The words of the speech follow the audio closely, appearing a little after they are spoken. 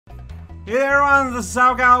Hey everyone, this is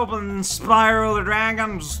Salcow and Spyro the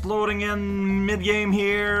Dragon, just loading in mid-game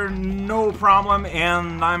here, no problem,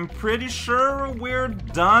 and I'm pretty sure we're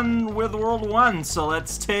done with World 1, so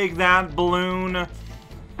let's take that balloon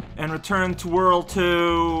and return to World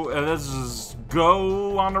 2. Let's just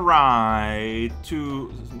go on the ride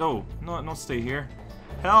to... No, stay here.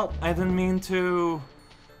 Help, I didn't mean to...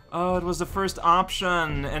 Oh, it was the first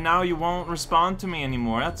option, and now you won't respond to me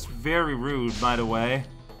anymore. That's very rude, by the way.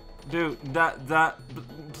 Dude,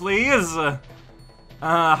 please!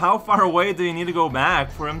 How far away do you need to go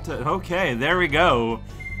back for him to... Okay, there we go.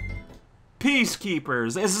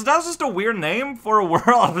 Peacekeepers. Is that just a weird name for a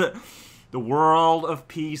world? The world of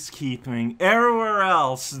peacekeeping. Everywhere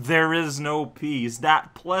else, there is no peace.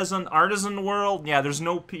 That pleasant artisan world, yeah, there's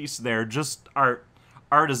no peace there. Just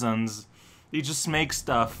artisans. They just make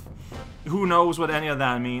stuff. Who knows what any of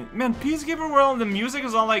that means? Man, Peacekeeper World, the music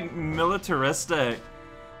is all like militaristic.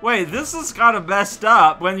 Wait, this is kind of messed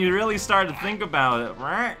up when you really start to think about it,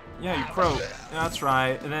 right? Yeah, you croak. That's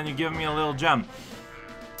right. And then you give me a little gem.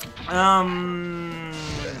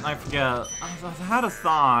 I forget. I had a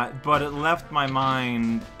thought, but it left my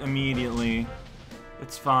mind immediately.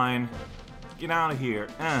 It's fine. Get out of here.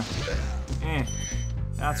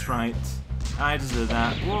 That's right. I just did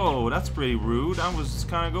that. Whoa, that's pretty rude. I was just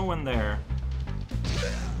kind of going there.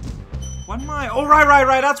 What am I? Oh,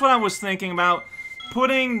 right. That's what I was thinking about.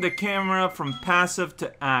 Putting the camera from passive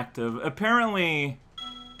to active. Apparently,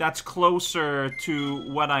 that's closer to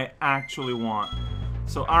what I actually want.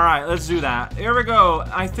 So, alright, let's do that. Here we go.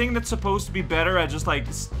 I think that's supposed to be better at just, like,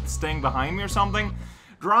 staying behind me or something.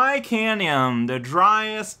 Dry Canyon. The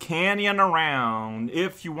driest canyon around.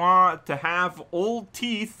 If you want to have old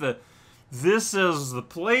teeth, this is the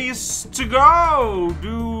place to go.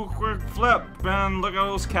 Do a quick flip and look at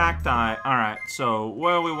those cacti. Alright, so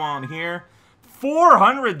what do we want here?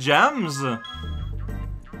 400 gems!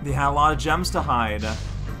 They had a lot of gems to hide.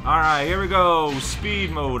 Alright, here we go. Speed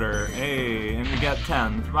motor. Hey, and we get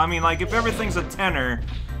 10. I mean, like, if everything's a tenner,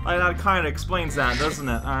 like, that kind of explains that, doesn't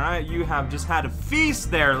it? Alright, you have just had a feast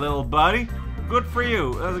there, little buddy. Good for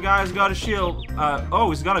you. The guy's got a shield. Oh,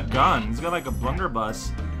 he's got a gun. He's got, like, a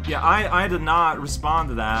blunderbuss. Yeah, I did not respond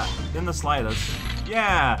to that in the slightest.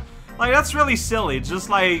 Yeah. Like, that's really silly. Just,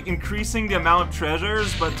 like, increasing the amount of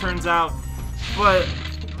treasures, but it turns out... But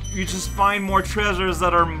you just find more treasures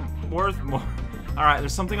that are worth more. Alright,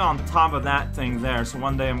 there's something on top of that thing there, so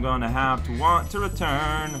one day I'm going to have to want to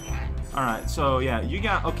return. Alright, so yeah, you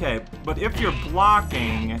got... Okay, but if you're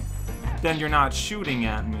blocking, then you're not shooting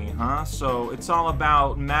at me, huh? So it's all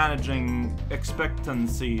about managing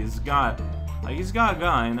expectancies. He's got a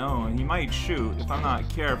gun, you know, and he might shoot if I'm not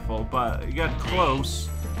careful, but you get close,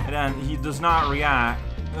 and then he does not react.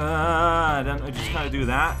 Then I just kind of do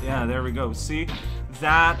that. Yeah, there we go. See?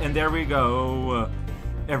 That, and there we go.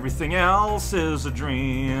 Everything else is a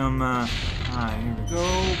dream. Alright, here we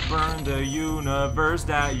go. Burn the universe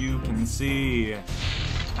that you can see.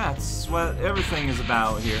 That's what everything is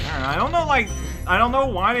about here. I don't know, like, I don't know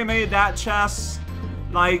why they made that chest,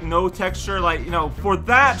 like, no texture. Like, you know, for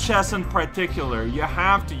that chest in particular, you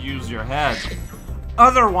have to use your head.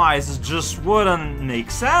 Otherwise, it just wouldn't make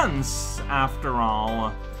sense, after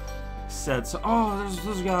all. Said so. Oh, there's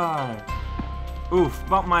this guy. Oof,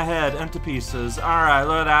 bumped my head into pieces. Alright,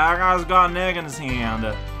 look at that. That guy's got an egg in his hand.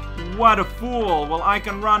 What a fool. Well, I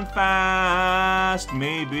can run fast,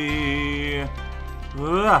 maybe.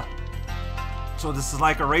 Ugh. So this is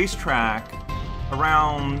like a racetrack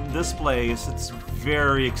around this place. It's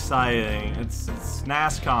very exciting. It's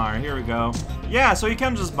NASCAR. Here we go. Yeah, so you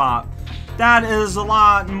can just bop. That is a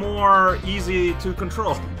lot more easy to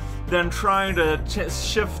control than trying to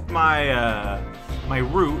shift my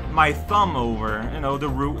my thumb over. You know, the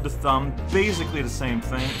root, the thumb, basically the same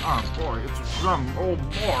thing. Oh boy, it's a gem. Oh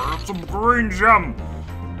boy, it's a green gem.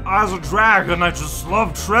 As a dragon, I just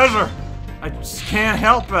love treasure. I just can't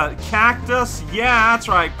help it. Cactus? Yeah, that's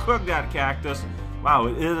right. Cook that cactus. Wow,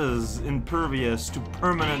 it is impervious to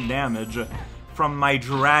permanent damage from my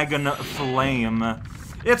dragon flame.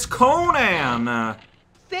 It's Conan!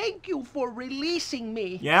 Thank you for releasing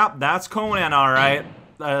me. Yep, that's Conan, alright.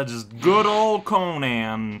 Just good old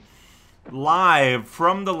Conan. Live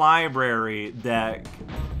from the library deck.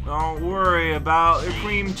 Don't worry about the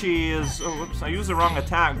cream cheese. Oh, whoops, I used the wrong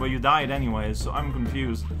attack, but you died anyways, so I'm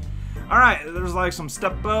confused. Alright, there's like some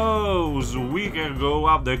steppos. We can go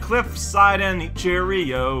up the cliffside and eat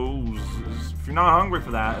Cheerios. If you're not hungry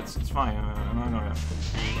for that, it's fine. I'm not gonna...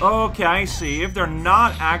 Okay, I see. If they're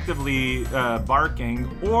not actively barking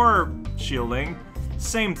or shielding,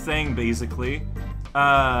 same thing basically.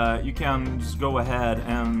 You can just go ahead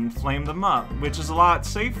and flame them up, which is a lot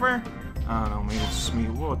safer. I don't know, maybe it's just me.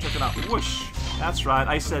 Whoa, check it out. Whoosh. That's right,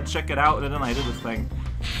 I said check it out, and then I did the thing.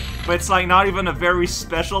 But it's like not even a very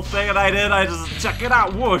special thing that I did. I just check it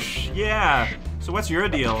out. Whoosh. Yeah. So what's your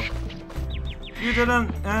deal? You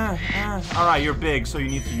didn't. Alright, you're big, so you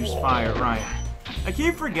need to use fire. Right. I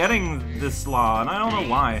keep forgetting this law, and I don't know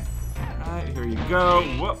why. Alright, here you go.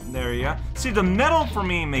 Whoop. There you go. See, the middle for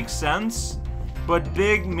me makes sense, but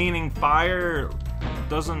big meaning fire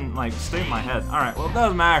doesn't, like, stay in my head. Alright, well, it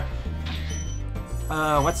doesn't matter.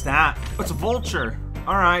 What's that? It's a vulture.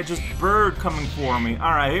 Alright, just bird coming for me.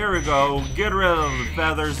 Alright, here we go. Get rid of the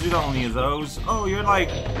feathers. You don't need those. Oh, you're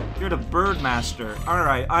the bird master.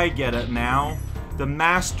 Alright, I get it now. The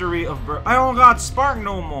mastery of bird. I don't got spark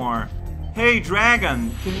no more. Hey,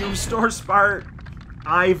 dragon, can you restore spark?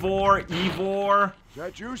 Ivor, Evor. Is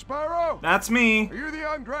that you, Spyro? That's me. Are you the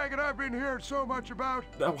young dragon I've been hearing so much about?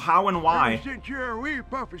 How and why? Ever since you're a wee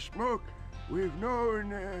puff of smoke, we've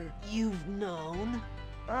known, You've known?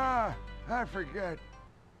 I forget.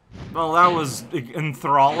 Well, that was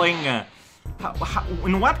enthralling.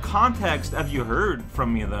 In what context have you heard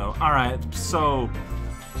from me, though? Alright, so...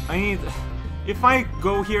 I need... If I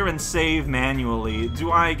go here and save manually,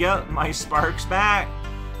 do I get my sparks back?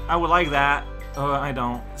 I would like that. I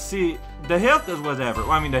don't. See, the hit is whatever.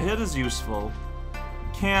 Well, I mean, the hit is useful.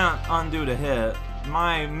 Can't undo the hit.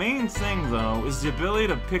 My main thing, though, is the ability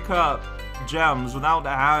to pick up gems without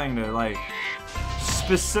having to, like,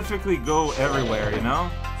 specifically go everywhere, you know?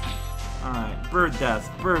 Alright, bird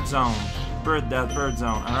death, bird zone. Bird death, bird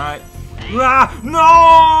zone, alright? Ah,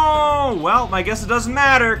 no! Well, I guess it doesn't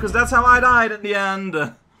matter, because that's how I died in the end.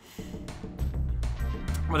 But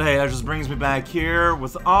hey, that just brings me back here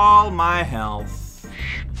with all my health.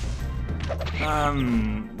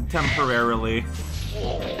 Temporarily.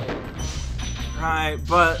 Right,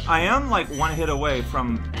 but I am like one hit away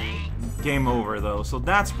from game over, though, so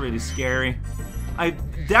that's pretty scary. I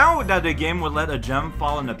doubt that the game would let a gem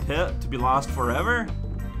fall in a pit to be lost forever.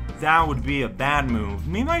 That would be a bad move.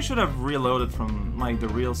 Maybe I should have reloaded from, like, the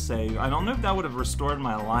real save. I don't know if that would have restored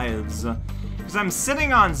my lives. Because I'm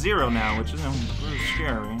sitting on 0 now, which is really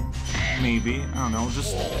scary. Maybe. I don't know.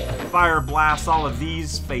 Just fire blast all of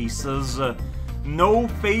these faces. No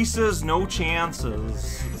faces, no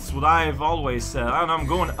chances. That's what I've always said. I don't know, I'm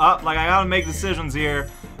going up. Like, I gotta make decisions here.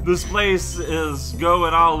 This place is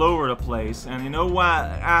going all over the place. And you know what?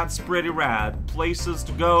 That's pretty rad. Places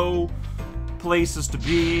to go. Places to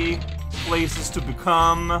be, places to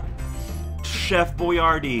become. Chef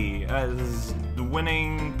Boyardee as the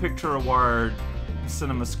winning picture award,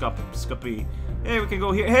 CinemaScope. Hey, we can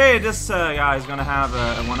go here. Hey, this guy's gonna have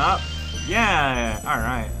a one up. Yeah,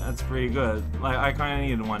 alright, that's pretty good. Like, I kinda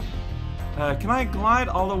needed one. Can I glide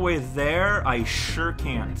all the way there? I sure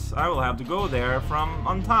can't. I will have to go there from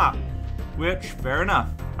on top. Which, fair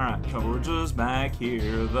enough. Alright, so we're just back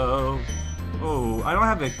here, though. Oh, I don't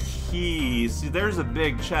have a key. See, there's a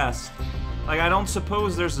big chest. Like, I don't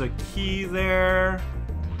suppose there's a key there.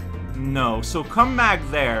 No, so come back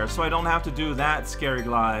there, so I don't have to do that scary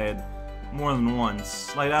glide more than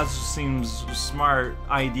once. Like, that just seems smart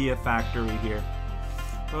idea factory here.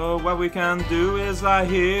 Oh, what we can do is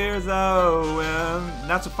here, though, and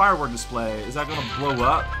that's a firework display. Is that gonna blow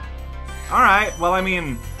up? Alright, well, I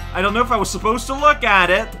mean, I don't know if I was supposed to look at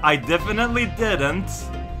it. I definitely didn't.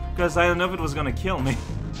 Because I don't know if it was gonna kill me.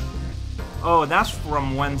 Oh, that's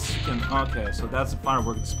from whence you can... Okay, so that's a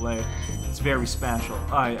firework display. It's very special.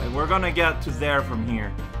 Alright, we're gonna get to there from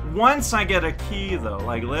here. Once I get a key, though,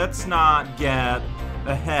 like, let's not get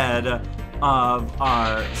ahead of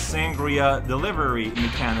our sangria delivery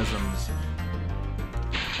mechanisms.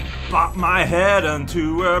 Pop my head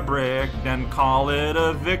into a brick, then call it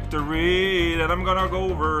a victory. Then I'm gonna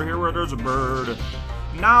go over here where there's a bird.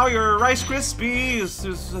 Now your Rice Krispies.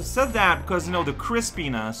 I said that because, you know, the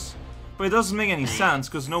crispiness. But it doesn't make any sense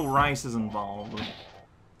because no rice is involved.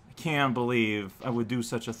 I can't believe I would do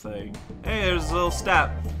such a thing. Hey, there's a little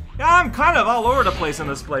step. Yeah, I'm kind of all over the place in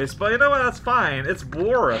this place, but you know what? That's fine. It's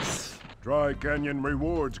Boris. Dry Canyon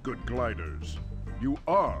rewards good gliders. You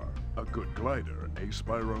are a good glider, eh,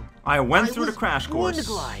 Spyro? I went through the crash course. Born to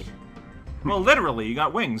glide. Well, literally, you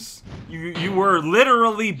got wings. You were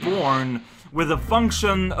literally born with a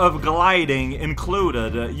function of gliding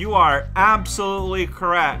included. You are absolutely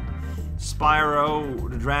correct, Spyro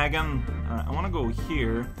the Dragon. Alright, I want to go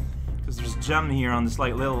here, because there's a gem here on this,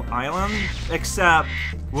 like, little island. Except,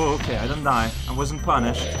 whoa, okay, I didn't die. I wasn't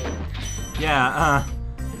punished. Yeah,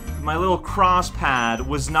 my little cross pad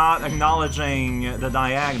was not acknowledging the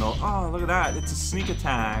diagonal. Oh, look at that. It's a sneak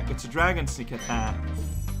attack. It's a dragon sneak attack.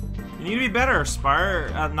 You need to be better,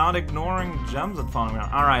 Spyro, at not ignoring gems that fall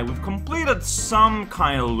around. Alright, we've completed some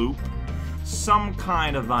kind of loop. some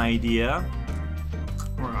kind of idea.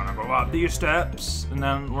 We're gonna go up these steps, and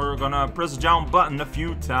then we're gonna press the jump button a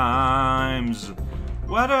few times.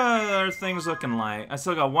 What are things looking like? I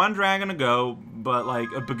still got 1 dragon to go, but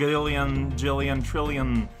like a bagillion, jillion,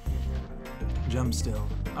 trillion gems still.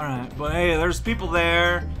 Alright, but hey, there's people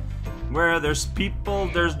there. Where there's people,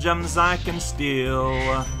 there's gems I can steal.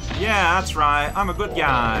 Yeah, that's right, I'm a good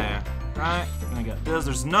guy. Right, I got this.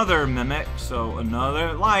 There's another mimic, so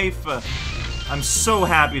another life. I'm so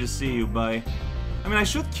happy to see you, buddy. I mean, I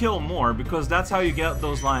should kill more, because that's how you get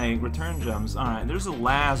those, like, return gems. Alright, there's the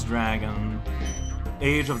last dragon.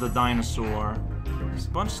 Age of the Dinosaur. There's a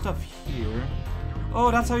bunch of stuff here.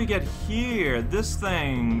 Oh, that's how you get here. This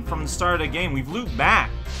thing from the start of the game. We've looped back.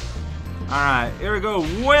 Alright, here we go.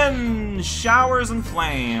 Wind, showers, and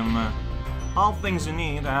flame. All things you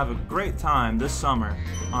need to have a great time this summer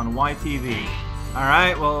on YTV.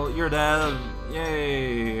 Alright, well, you're dead.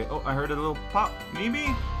 Yay. Oh, I heard a little pop,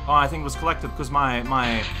 maybe? Oh, I think it was collected because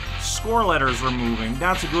my score letters were moving.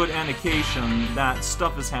 That's a good indication that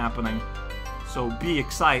stuff is happening. So be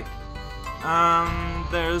excited.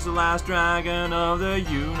 There's the last dragon of the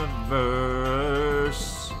universe.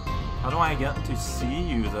 How do I get to see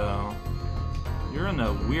you, though? You're in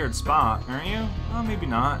a weird spot, aren't you? Oh, maybe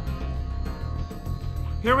not.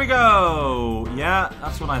 Here we go! Yeah,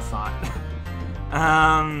 that's what I thought.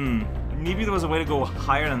 Maybe there was a way to go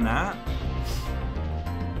higher than that?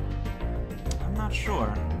 I'm not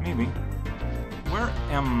sure. Maybe. Where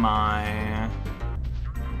am I?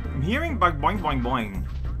 I'm hearing boing boing boing.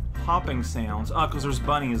 Hopping sounds. Oh, because there's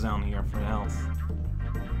bunnies down here for health.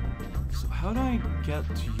 So how do I get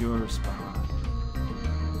to your spot?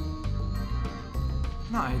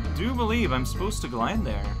 No, I do believe I'm supposed to glide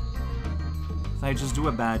there. Did I just do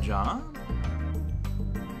a bad job?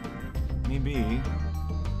 Maybe.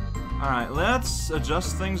 Alright, let's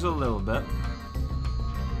adjust things a little bit.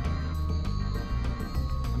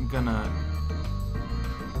 I'm gonna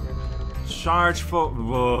charge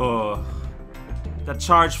whoa. That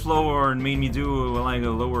charge forward made me do like a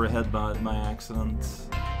lower headbutt by accident.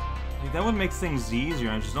 Like, that would make things easier,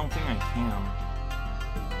 I just don't think I can.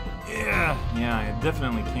 Yeah, I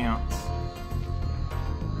definitely can't.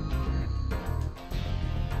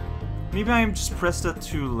 Maybe I just pressed it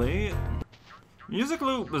too late. Music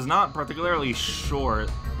loop is not particularly short,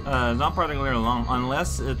 not particularly long,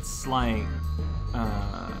 unless it's like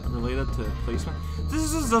related to placement.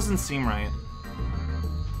 This just doesn't seem right.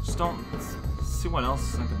 Just don't see what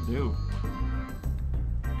else I can do.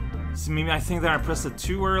 So maybe I think that I pressed it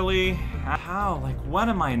too early. How? Like, what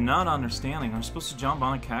am I not understanding? I'm supposed to jump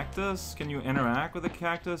on a cactus? Can you interact with a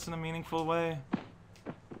cactus in a meaningful way?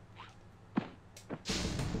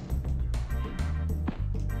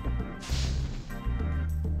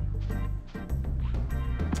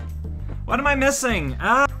 What am I missing?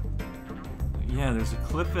 Ah! Yeah, there's a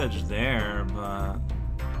cliff edge there, but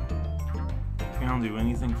I can't do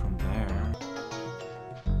anything from there.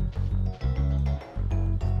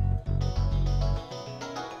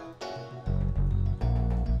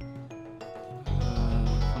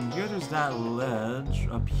 From here, there's that ledge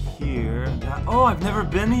up here. Oh, I've never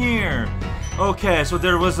been here! Okay, so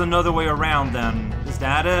there was another way around then. Is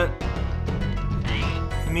that it?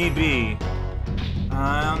 Maybe.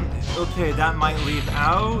 Okay, that might lead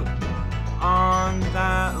out on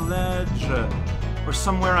that ledge, or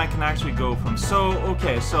somewhere I can actually go from. So,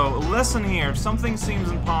 okay, so listen here, if something seems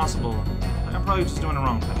impossible, I'm probably just doing the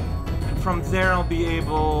wrong thing. And from there I'll be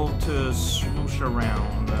able to swoosh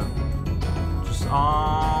around, just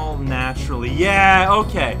all naturally. Yeah,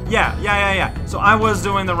 okay, yeah. So I was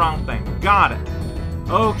doing the wrong thing, got it.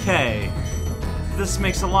 Okay, this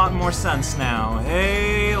makes a lot more sense now.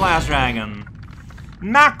 Hey, last dragon.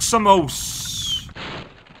 Maximus!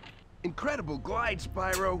 Incredible glide,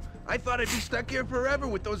 Spyro. I thought I'd be stuck here forever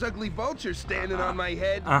with those ugly vultures standing on my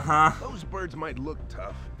head. Those birds might look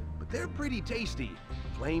tough, but they're pretty tasty.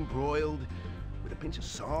 Flame broiled, with a pinch of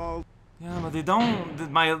salt. Yeah, but they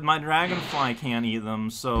don't... My dragonfly can't eat them,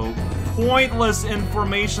 so... Pointless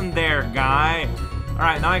information there, guy!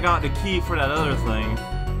 Alright, now I got the key for that other thing.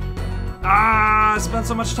 I spent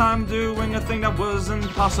so much time doing a thing that was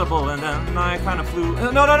impossible, and then I kind of flew.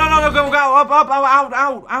 No, go, up,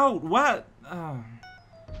 out, what? I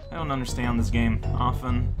don't understand this game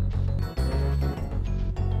often.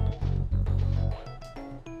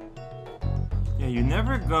 Yeah, you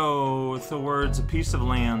never go towards a piece of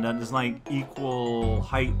land that is like equal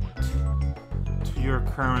height to your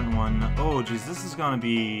current one. Oh, geez, this is gonna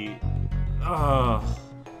be.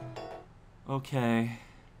 Okay.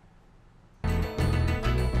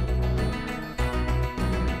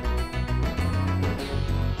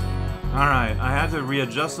 Alright, I had to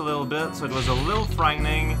readjust a little bit, so it was a little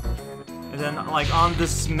frightening. And then, like, on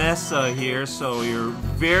this mesa here, so you're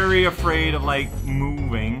very afraid of, like,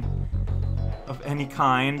 moving. Of any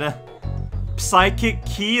kind. Psychic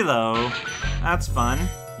key, though. That's fun.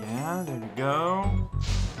 Yeah, there you go.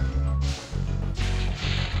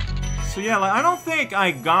 So yeah, like, I don't think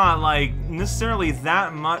I got, like, necessarily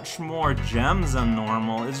that much more gems than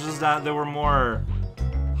normal. It's just that there were more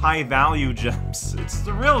high-value gems. It's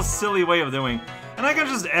a real silly way of doing. And I can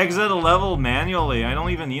just exit a level manually. I don't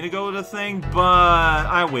even need to go to the thing, but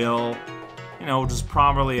I will. You know, just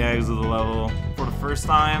properly exit the level for the first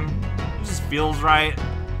time. It just feels right.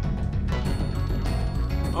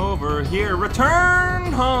 Over here,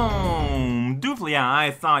 return home. Doofly, yeah, I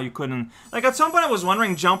thought you couldn't. Like, at some point I was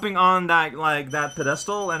wondering jumping on that, like, that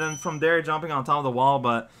pedestal, and then from there jumping on top of the wall,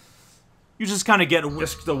 but you just kind of get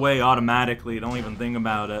whisked away automatically. Don't even think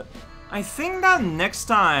about it. I think that next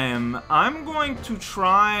time I'm going to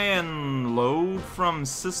try and load from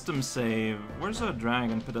system save. Where's the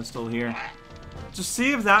dragon pedestal here? To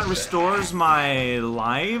see if that restores my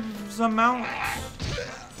lives amount.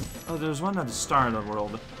 Oh, there's one at the start of the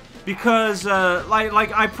world. Because,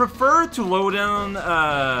 like I prefer to load in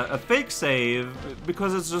a fake save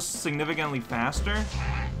because it's just significantly faster.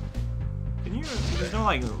 Can you? There's no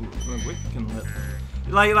like wick can lit.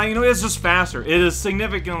 Like you know, it's just faster. It is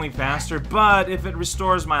significantly faster. But if it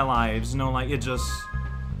restores my lives, you know, like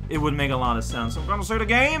it would make a lot of sense. I'm gonna start a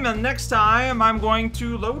game, and next time I'm going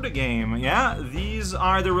to load a game. Yeah, these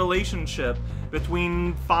are the relationship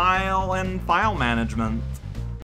between file and file management.